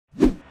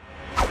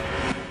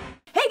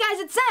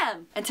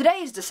am! And today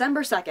is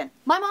December 2nd,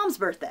 my mom's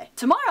birthday.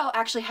 Tomorrow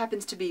actually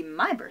happens to be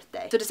my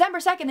birthday. So December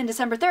 2nd and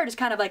December 3rd is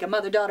kind of like a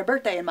mother-daughter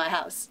birthday in my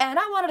house. And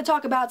I wanted to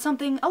talk about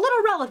something a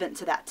little relevant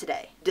to that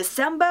today.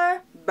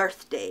 December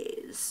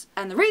birthdays.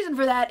 And the reason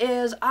for that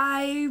is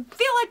I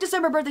feel like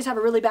December birthdays have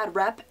a really bad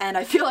rep, and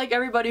I feel like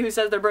everybody who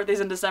says their birthday's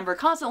in December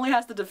constantly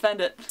has to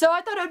defend it. So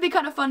I thought it would be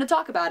kind of fun to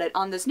talk about it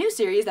on this new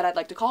series that I'd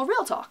like to call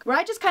Real Talk, where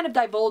I just kind of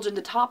divulge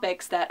into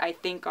topics that I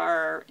think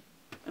are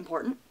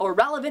important or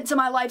relevant to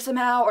my life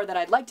somehow, or that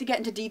I'd like to get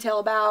into detail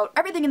about.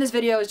 Everything in this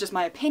video is just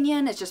my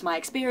opinion, it's just my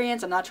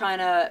experience. I'm not trying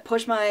to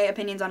push my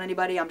opinions on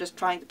anybody, I'm just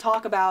trying to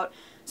talk about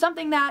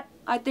something that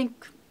I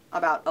think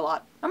about a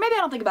lot. Or maybe I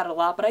don't think about it a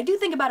lot, but I do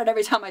think about it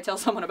every time I tell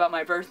someone about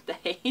my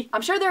birthday.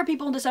 I'm sure there are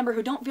people in December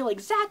who don't feel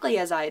exactly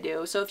as I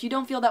do, so if you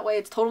don't feel that way,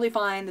 it's totally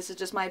fine. This is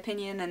just my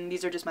opinion, and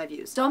these are just my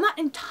views. So I'm not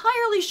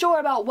entirely sure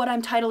about what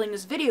I'm titling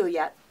this video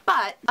yet,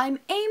 but I'm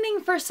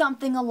aiming for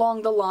something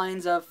along the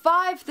lines of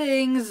 5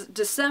 things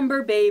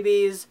December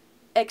babies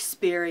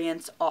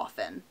experience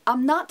often.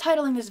 I'm not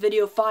titling this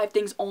video 5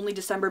 things only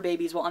December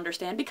babies will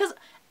understand, because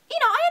you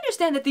know, I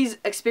understand that these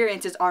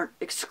experiences aren't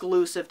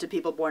exclusive to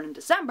people born in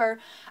December.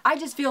 I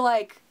just feel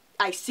like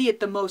I see it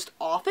the most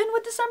often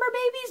with December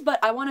babies, but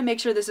I want to make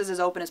sure this is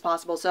as open as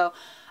possible, so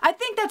I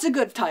think that's a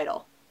good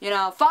title. You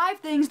know,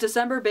 5 things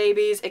December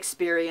babies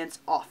experience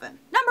often.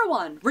 Number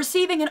 1,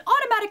 receiving an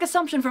automatic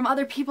assumption from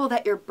other people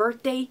that your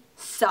birthday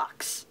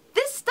sucks.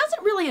 This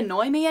doesn't really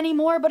annoy me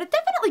anymore, but it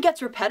definitely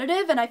gets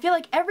repetitive, and I feel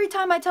like every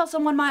time I tell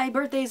someone my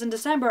birthday's in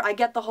December, I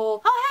get the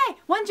whole, oh hey,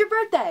 when's your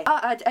birthday?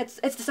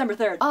 It's December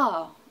 3rd.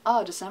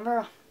 Oh,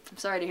 December? I'm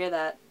sorry to hear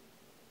that.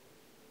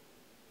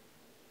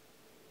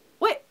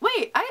 Wait,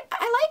 I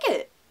like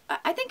it.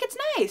 I think it's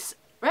nice,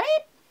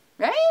 right?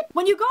 Right?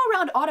 When you go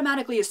around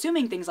automatically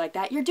assuming things like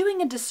that, you're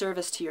doing a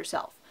disservice to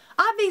yourself.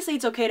 Obviously,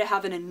 it's okay to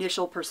have an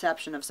initial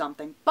perception of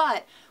something,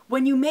 but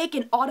when you make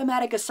an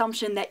automatic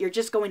assumption that you're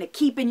just going to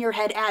keep in your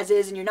head as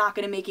is and you're not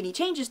going to make any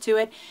changes to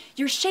it,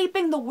 you're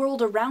shaping the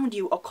world around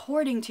you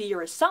according to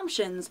your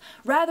assumptions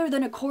rather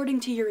than according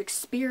to your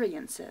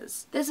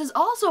experiences. This is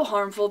also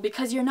harmful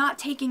because you're not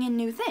taking in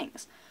new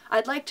things.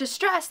 I'd like to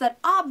stress that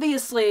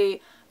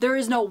obviously there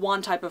is no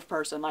one type of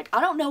person. Like, I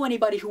don't know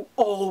anybody who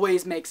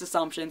always makes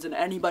assumptions and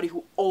anybody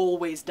who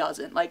always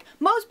doesn't. Like,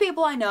 most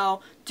people I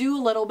know do a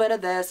little bit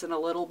of this and a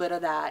little bit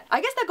of that. I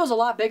guess that goes a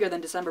lot bigger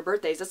than December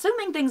birthdays.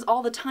 Assuming things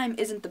all the time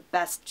isn't the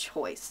best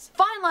choice.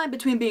 Fine line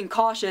between being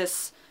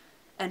cautious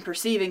and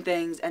perceiving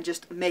things and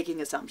just making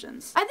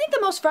assumptions. I think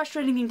the most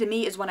frustrating thing to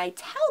me is when I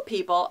tell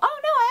people, oh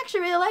no, I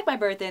actually really like my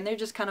birthday, and they're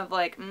just kind of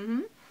like,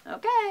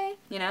 okay.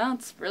 You know,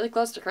 it's really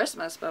close to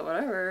Christmas, but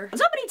whatever. When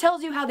somebody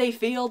tells you how they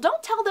feel,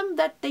 don't tell them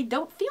that they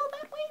don't feel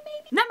that way,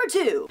 maybe? Number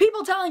 2,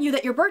 people telling you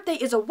that your birthday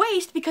is a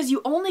waste because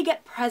you only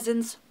get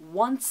presents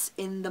once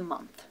in the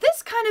month.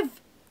 This kind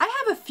of, I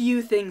have a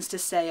few things to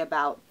say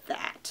about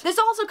that. This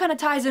also kind of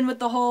ties in with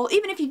the whole,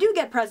 even if you do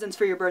get presents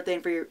for your birthday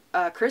and for your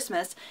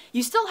Christmas,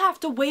 you still have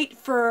to wait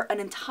for an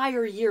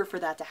entire year for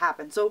that to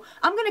happen. So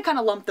I'm gonna kind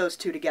of lump those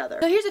two together.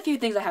 So here's a few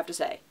things I have to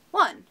say.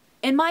 1,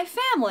 in my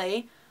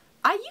family,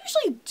 I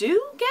usually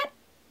do get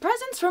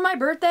presents for my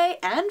birthday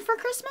and for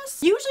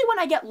Christmas. Usually when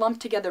I get lumped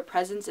together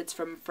presents, it's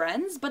from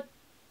friends, but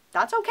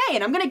that's okay,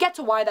 and I'm gonna get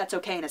to why that's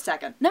okay in a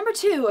second. Number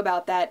 2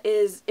 about that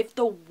is, if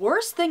the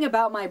worst thing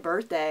about my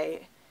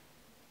birthday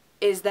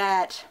is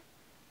that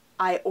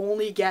I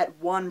only get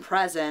 1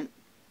 present,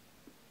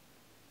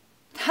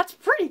 that's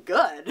pretty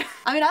good.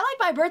 I mean, I like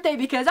my birthday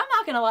because, I'm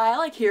not gonna lie, I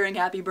like hearing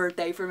happy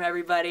birthday from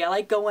everybody. I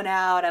like going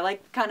out, I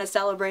like kind of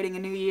celebrating a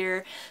new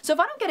year. So if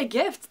I don't get a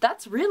gift,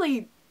 that's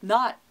really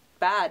not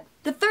bad.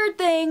 The 3rd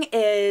thing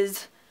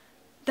is,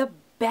 the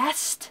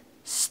best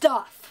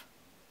stuff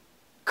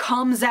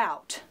comes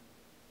out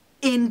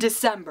in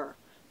December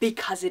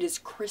because it is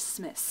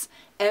Christmas.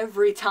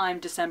 Every time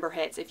December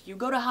hits, if you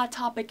go to Hot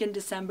Topic in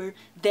December,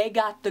 they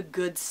got the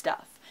good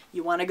stuff.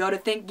 You want to go to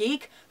Think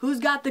Geek? Who's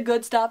got the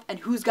good stuff and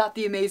who's got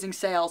the amazing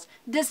sales?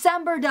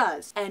 December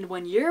does. And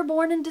when you're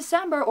born in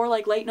December or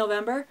like late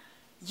November,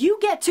 you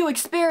get to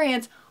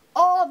experience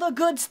all the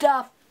good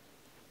stuff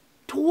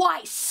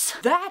twice.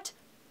 That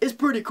is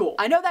pretty cool.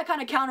 I know that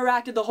kind of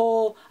counteracted the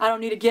whole I don't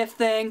need a gift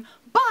thing,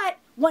 but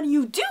when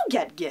you do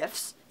get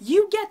gifts,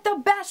 you get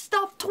the best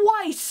stuff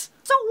twice.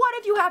 So what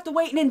if you have to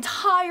wait an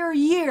entire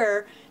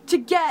year to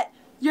get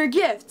your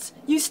gifts?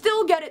 You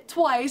still get it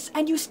twice,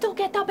 and you still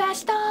get the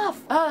best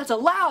stuff. It's a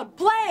loud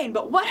plane,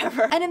 but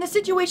whatever. And in the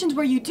situations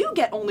where you do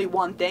get only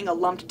one thing, a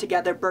lumped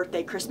together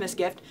birthday Christmas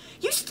gift,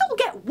 you still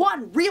get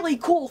one really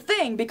cool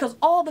thing because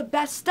all the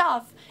best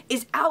stuff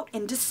is out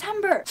in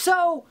December.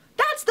 So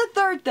that's the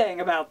 3rd thing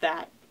about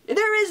that.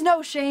 There is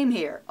no shame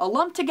here. A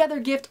lumped together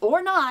gift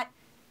or not,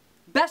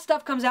 best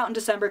stuff comes out in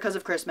December because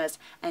of Christmas,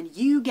 and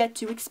you get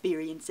to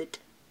experience it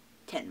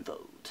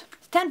tenfold.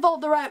 Is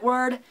tenfold the right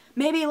word?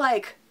 Maybe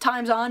like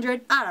times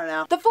 100? I don't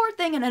know. The 4th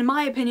thing, and in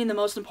my opinion the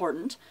most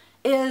important,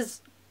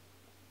 is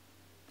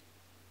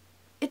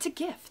it's a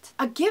gift.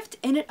 A gift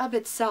in and of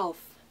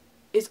itself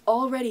is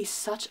already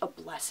such a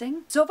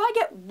blessing. So if I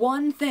get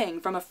one thing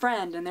from a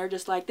friend and they're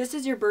just like, this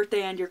is your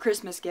birthday and your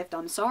Christmas gift,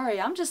 I'm sorry,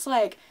 I'm just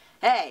like,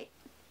 hey,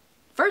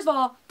 first of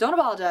all, don't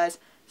apologize.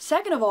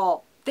 Second of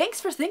all,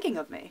 thanks for thinking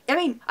of me. I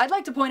mean, I'd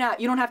like to point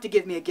out, you don't have to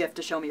give me a gift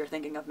to show me you're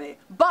thinking of me.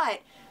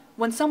 But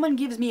when someone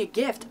gives me a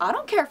gift, I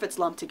don't care if it's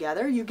lumped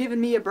together. You've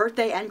given me a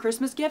birthday and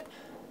Christmas gift,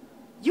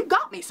 you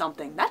got me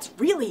something. That's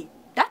really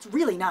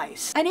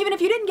nice. And even if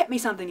you didn't get me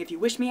something, if you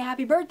wish me a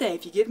happy birthday,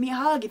 if you give me a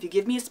hug, if you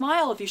give me a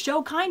smile, if you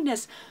show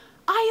kindness,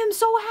 I am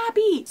so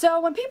happy. So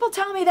when people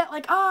tell me that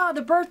like,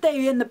 the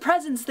birthday and the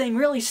presents thing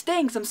really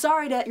stinks, I'm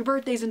sorry that your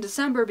birthday's in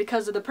December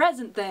because of the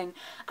present thing,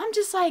 I'm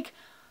just like,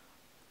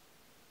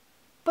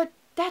 but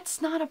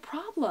that's not a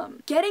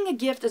problem. Getting a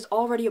gift is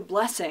already a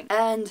blessing,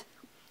 and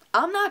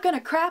I'm not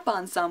gonna crap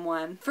on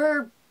someone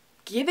for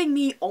giving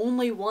me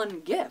only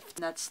one gift.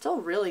 That's still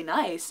really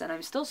nice, and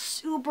I'm still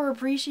super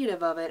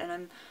appreciative of it,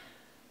 and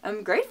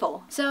I'm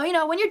grateful. So, you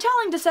know, when you're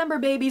telling December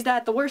babies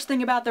that the worst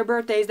thing about their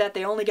birthday is that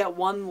they only get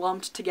one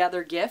lumped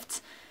together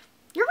gift,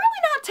 you're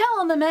really not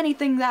telling them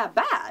anything that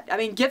bad. I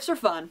mean, gifts are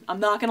fun. I'm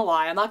not gonna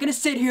lie. I'm not gonna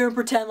sit here and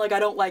pretend like I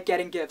don't like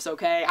getting gifts,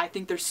 okay? I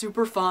think they're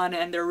super fun,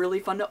 and they're really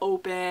fun to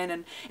open,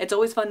 and it's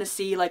always fun to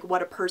see, like,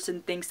 what a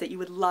person thinks that you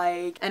would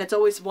like, and it's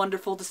always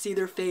wonderful to see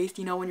their face,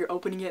 you know, when you're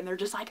opening it and they're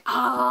just like,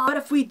 ah. But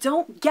if we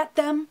don't get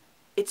them,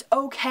 it's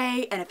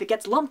okay, and if it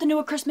gets lumped into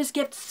a Christmas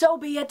gift, so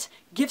be it.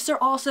 Gifts are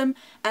awesome,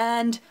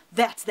 and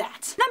that's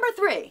that. Number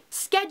 3,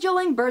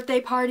 scheduling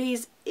birthday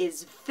parties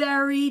is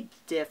very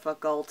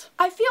difficult.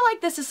 I feel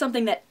like this is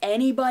something that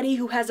anybody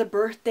who has a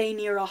birthday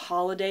near a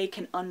holiday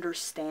can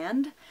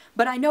understand,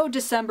 but I know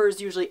December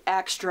is usually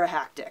extra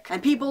hectic,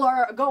 and people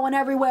are going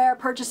everywhere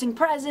purchasing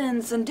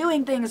presents and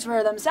doing things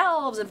for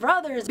themselves and for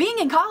others. Being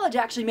in college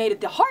actually made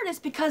it the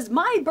hardest because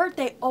my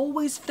birthday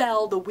always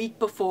fell the week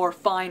before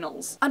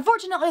finals.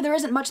 Unfortunately, there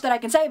isn't much that I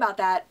can say about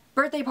that.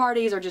 Birthday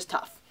parties are just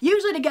tough.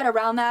 Usually to get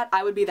around that,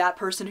 I would be that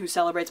person who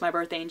celebrates my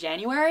birthday in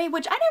January,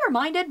 which I never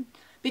minded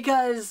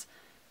because,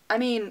 I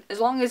mean, as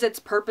long as it's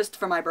purposed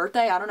for my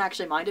birthday, I don't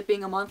actually mind it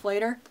being a month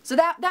later. So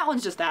that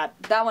one's just that.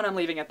 That one I'm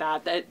leaving at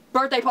that.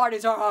 Birthday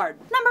parties are hard.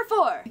 Number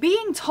 4,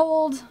 being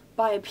told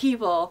by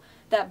people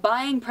that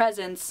buying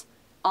presents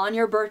on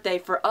your birthday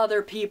for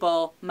other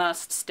people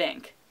must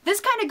stink. This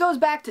kind of goes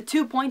back to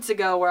 2 points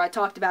ago where I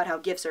talked about how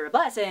gifts are a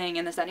blessing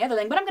and this, that, and the other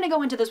thing, but I'm going to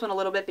go into this one a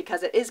little bit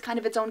because it is kind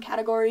of its own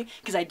category,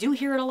 because I do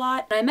hear it a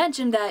lot. And I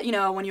mentioned that, you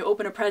know, when you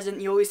open a present,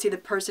 you always see the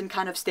person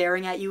kind of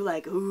staring at you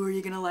like, ooh, are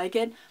you going to like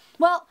it?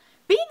 Well,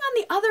 being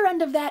on the other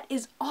end of that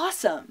is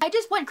awesome. I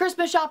just went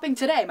Christmas shopping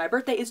today. My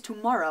birthday is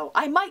tomorrow.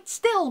 I might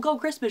still go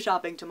Christmas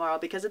shopping tomorrow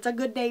because it's a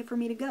good day for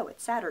me to go.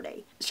 It's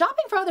Saturday.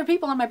 Shopping for other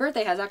people on my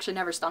birthday has actually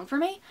never stung for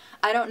me.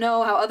 I don't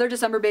know how other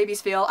December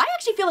babies feel. I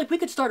actually feel like we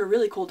could start a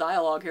really cool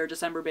dialogue here,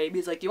 December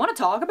babies. Like, do you want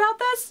to talk about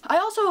this? I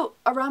also,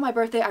 around my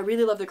birthday, I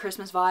really love the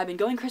Christmas vibe, and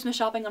going Christmas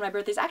shopping on my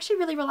birthday is actually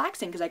really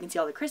relaxing because I can see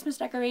all the Christmas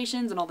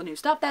decorations and all the new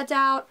stuff that's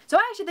out. So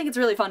I actually think it's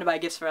really fun to buy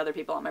gifts for other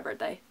people on my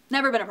birthday.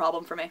 Never been a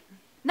problem for me.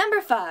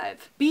 Number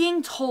 5,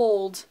 being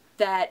told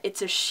that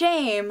it's a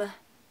shame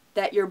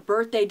that your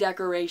birthday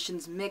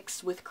decorations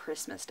mix with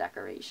Christmas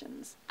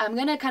decorations. I'm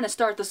gonna kind of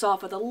start this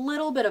off with a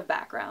little bit of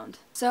background.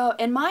 So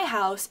in my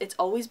house, it's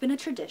always been a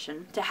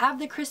tradition to have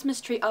the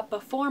Christmas tree up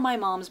before my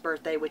mom's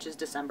birthday, which is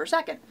December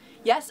 2nd.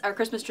 Yes, our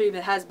Christmas tree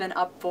has been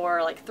up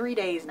for like 3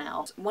 days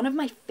now. One of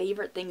my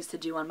favorite things to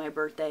do on my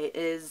birthday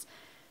is,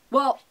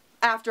 well,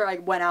 after I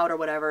went out or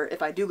whatever,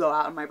 if I do go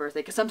out on my birthday,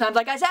 because sometimes,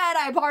 like I said,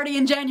 I party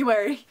in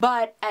January.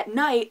 But at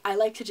night, I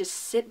like to just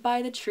sit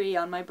by the tree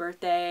on my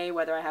birthday,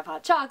 whether I have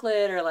hot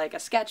chocolate or like a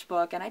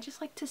sketchbook, and I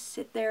just like to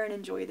sit there and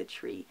enjoy the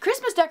tree.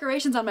 Christmas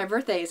decorations on my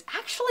birthday is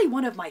actually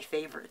one of my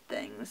favorite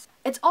things.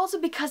 It's also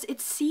because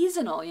it's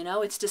seasonal, you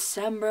know? It's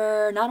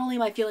December. Not only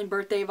am I feeling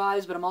birthday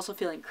vibes, but I'm also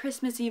feeling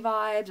Christmassy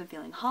vibes. I'm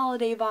feeling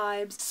holiday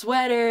vibes.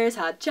 Sweaters,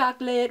 hot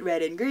chocolate,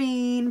 red and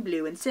green,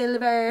 blue and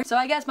silver. So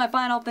I guess my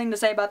final thing to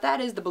say about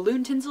that is the balloon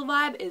tinsel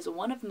vibe is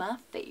one of my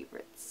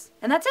favorites.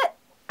 And that's it.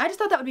 I just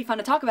thought that would be fun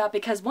to talk about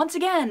because, once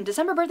again,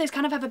 December birthdays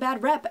kind of have a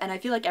bad rep, and I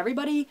feel like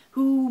everybody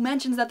who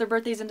mentions that their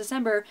birthday's in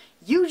December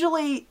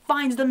usually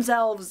finds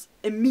themselves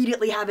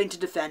immediately having to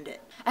defend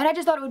it. And I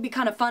just thought it would be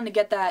kind of fun to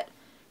get that,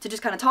 to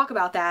just kind of talk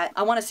about that.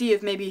 I want to see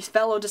if maybe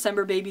fellow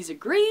December babies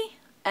agree.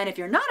 And if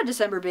you're not a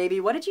December baby,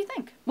 what did you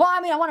think? Well,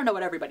 I mean, I want to know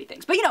what everybody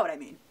thinks, but you know what I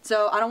mean.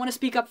 So I don't want to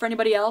speak up for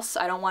anybody else.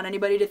 I don't want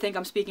anybody to think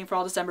I'm speaking for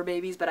all December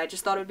babies, but I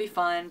just thought it would be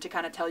fun to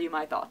kind of tell you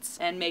my thoughts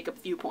and make a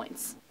few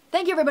points.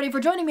 Thank you everybody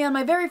for joining me on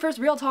my very first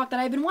real talk that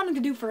I've been wanting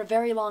to do for a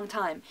very long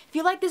time. If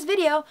you like this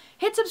video,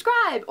 hit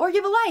subscribe, or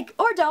give a like,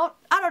 or don't.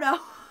 I don't know.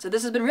 So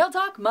this has been Real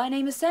Talk. My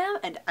name is Sam,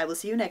 and I will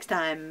see you next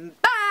time.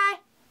 Bye!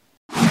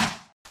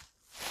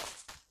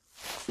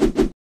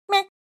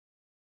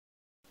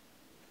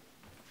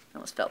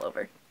 Almost fell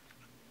over.